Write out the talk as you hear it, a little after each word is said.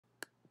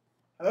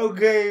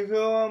Okay,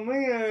 so I'm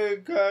here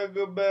to talk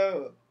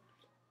about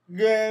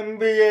the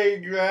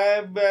NBA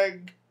draft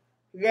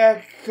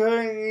that's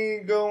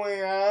currently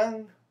going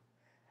on.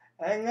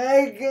 And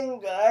I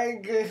think I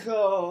just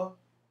saw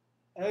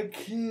a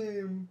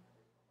team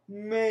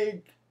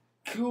make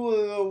two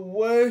of the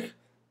worst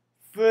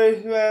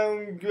first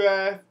round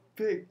draft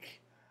picks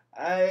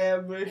I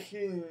ever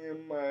seen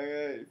in my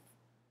life.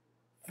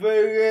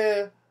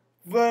 For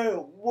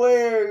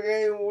where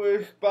they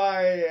were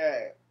spotted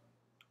at.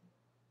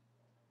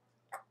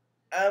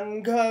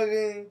 I'm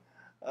talking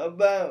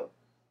about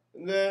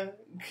the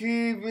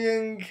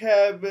Cleveland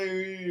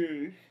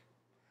Cavaliers.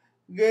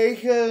 They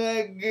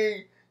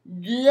selected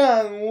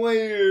Dion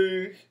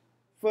Waiters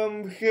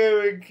from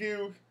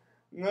Syracuse,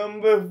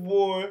 number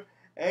 4,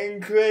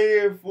 and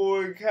traded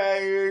for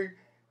Tyler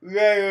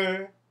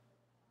Letter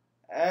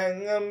at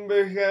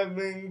number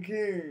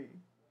 17.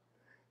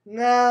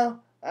 Now,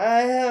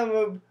 I have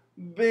a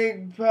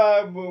big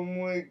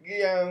problem with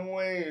Dion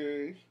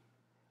Waiters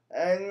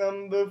at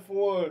number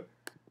 4.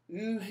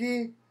 You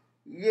see,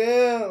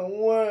 there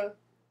were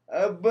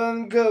a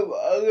bunch of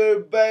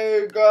other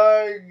better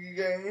guards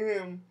than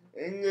him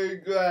in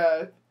the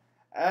draft.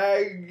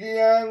 As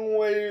Dion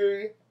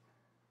Waiters,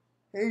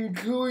 in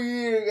 2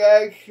 years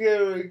at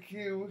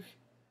Syracuse,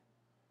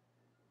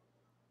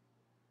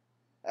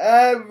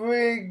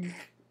 averaged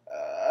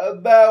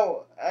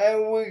about, I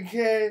would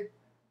say,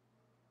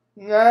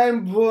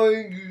 9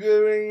 points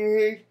during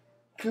his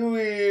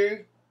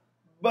career,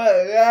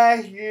 but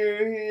last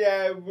year he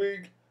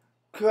averaged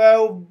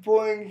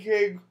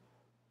 12.6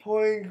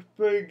 points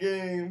per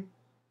game,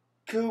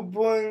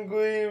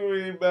 2.3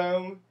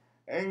 rebounds,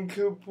 and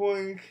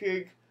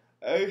 2.6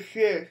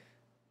 assists.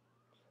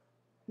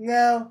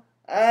 Now,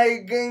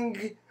 I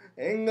think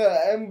in the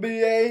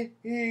NBA,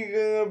 he's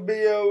gonna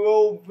be a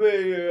role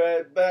player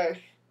at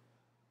best.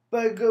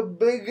 But the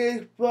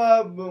biggest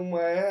problem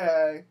I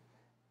had,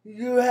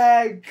 you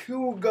had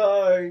two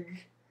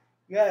guards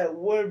that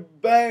were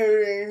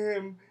better than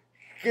him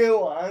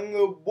still on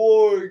the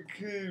board,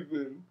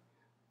 Cleveland.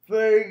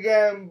 For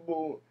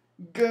example,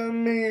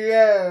 Jimmy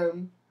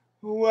Lamb,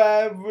 who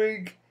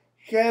averaged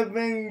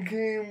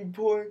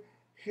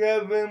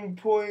 17.7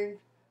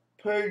 points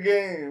per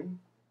game.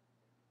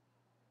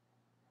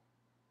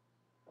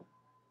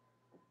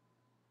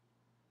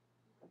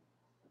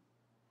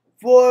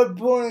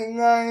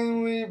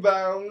 .9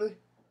 rebounds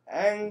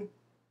and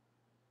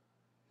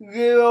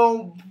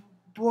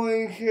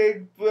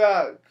 0.6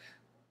 blocks.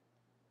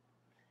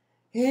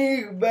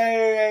 He's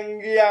better than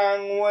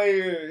Dion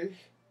Waiters.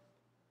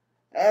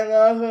 And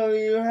also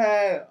you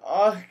had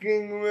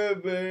Austin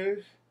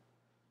Rivers,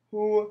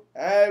 who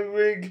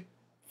averaged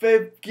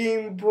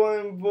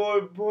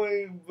 15.4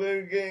 points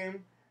per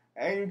game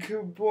and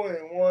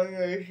 2.1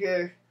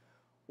 assists.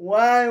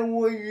 Why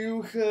would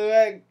you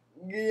select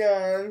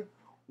Dion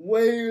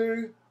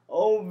Waiters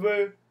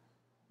over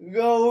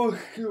those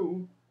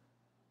two?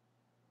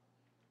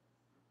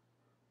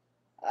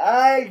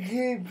 I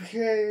keep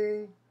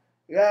saying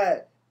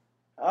that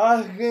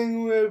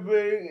Austin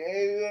Rivers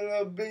is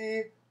gonna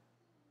be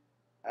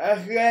a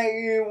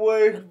slightly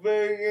worse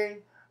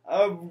version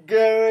of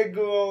Derrick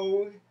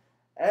Rose,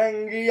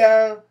 and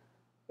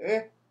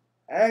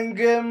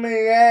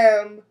Jimmy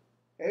Lamb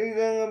is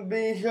gonna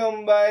be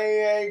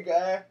somebody like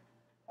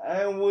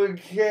I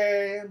would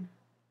say,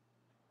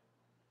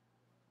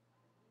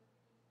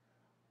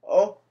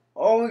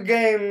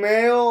 okay,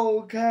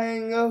 male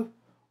kind of,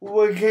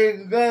 which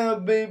is gonna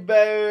be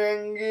better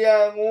than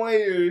Dion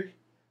Waiters.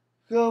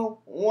 So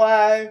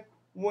why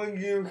would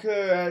you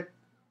select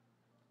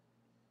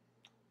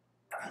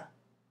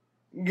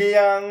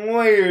Dion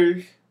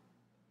Waiters?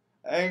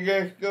 I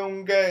just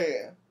don't get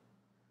it.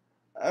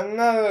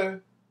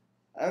 Another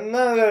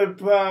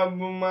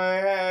problem I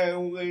had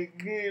with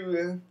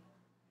Cleveland.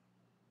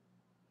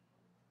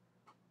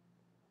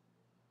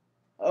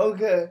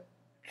 Okay,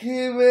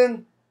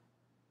 Cleveland,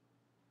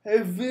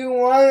 if you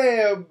wanted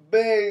a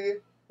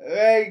big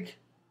like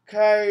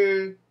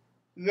Tyler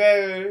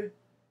Letter,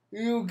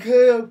 you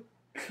could have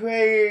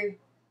traded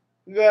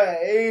the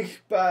A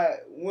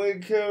spot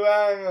with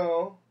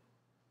Toronto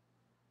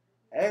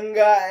and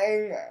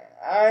gotten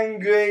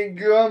Andre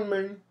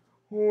Drummond,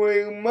 who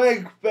is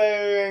much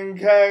better than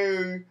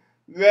Tyler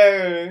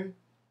Letter.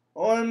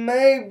 Or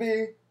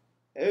maybe,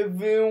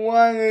 if you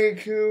wanted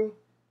to,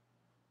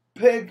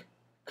 pick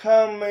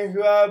Thomas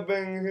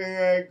Robinson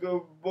at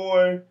the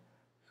 4th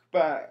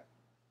spot.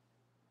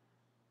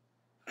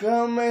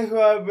 Thomas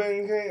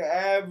Robinson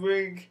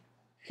averaged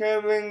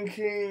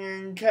 17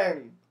 and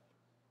 10.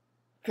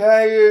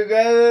 Tyler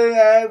Letter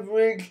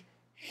averaged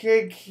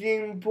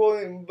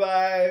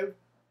 16.5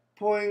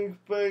 points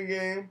per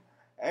game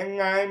and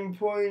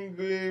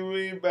 9.3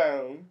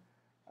 rebounds.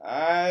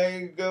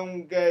 I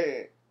don't get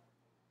it.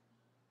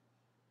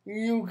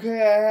 You could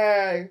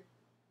have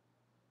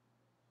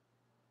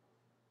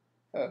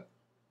had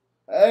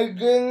a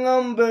good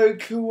number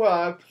 2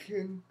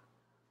 option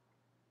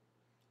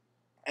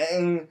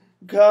and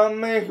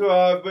Thomas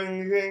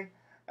Robinson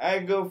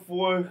at the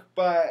 4th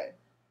spot.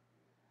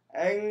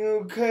 and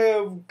you could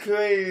have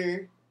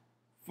traded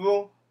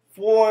for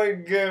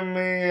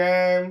Jimmy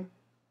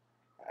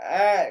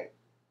at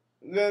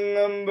the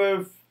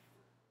number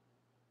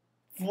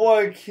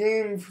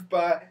 14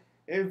 spot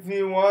if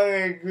you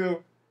wanted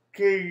to,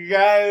 because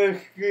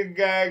Dallas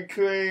got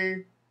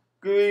traded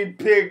 3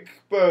 picks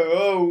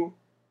below.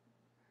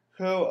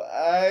 So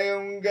I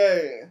don't get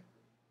it.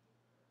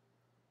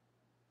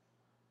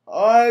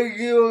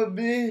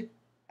 Arguably,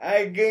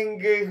 I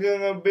think it's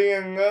gonna be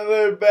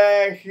another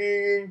bad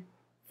season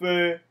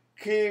for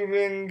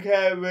Cleveland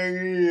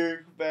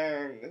Cavaliers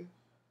fans.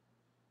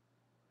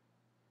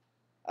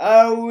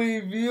 I'll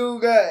review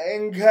the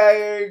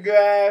entire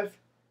draft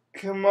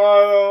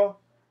tomorrow.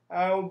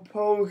 I'll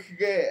post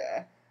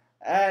it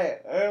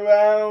at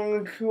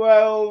around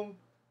 12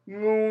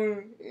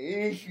 noon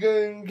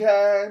Eastern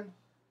time.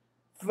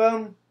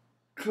 From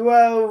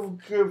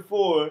 12 to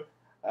 4,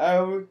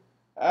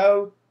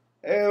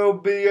 it'll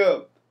be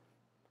up.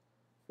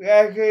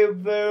 That's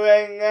it for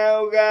right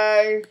now,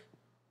 guys.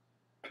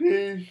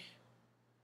 Peace.